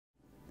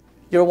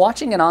You're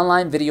watching an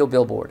online video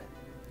billboard.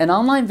 An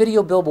online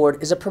video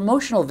billboard is a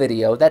promotional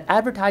video that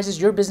advertises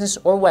your business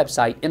or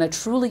website in a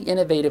truly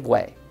innovative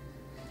way.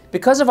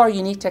 Because of our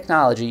unique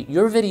technology,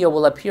 your video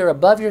will appear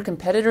above your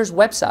competitors'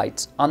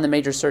 websites on the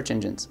major search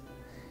engines.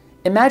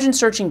 Imagine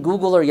searching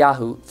Google or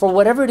Yahoo for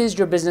whatever it is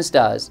your business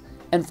does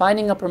and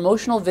finding a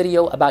promotional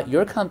video about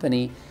your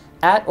company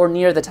at or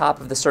near the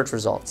top of the search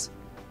results.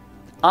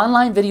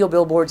 Online video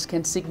billboards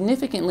can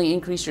significantly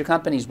increase your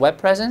company's web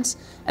presence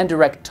and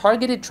direct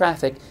targeted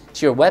traffic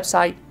to your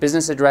website,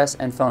 business address,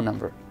 and phone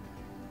number.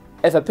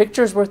 If a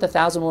picture is worth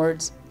 1,000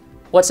 words,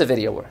 what's a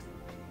video worth?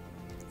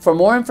 For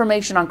more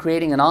information on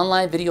creating an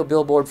online video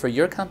billboard for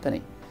your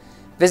company,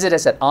 visit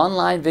us at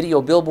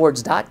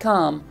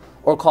onlinevideobillboards.com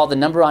or call the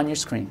number on your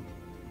screen.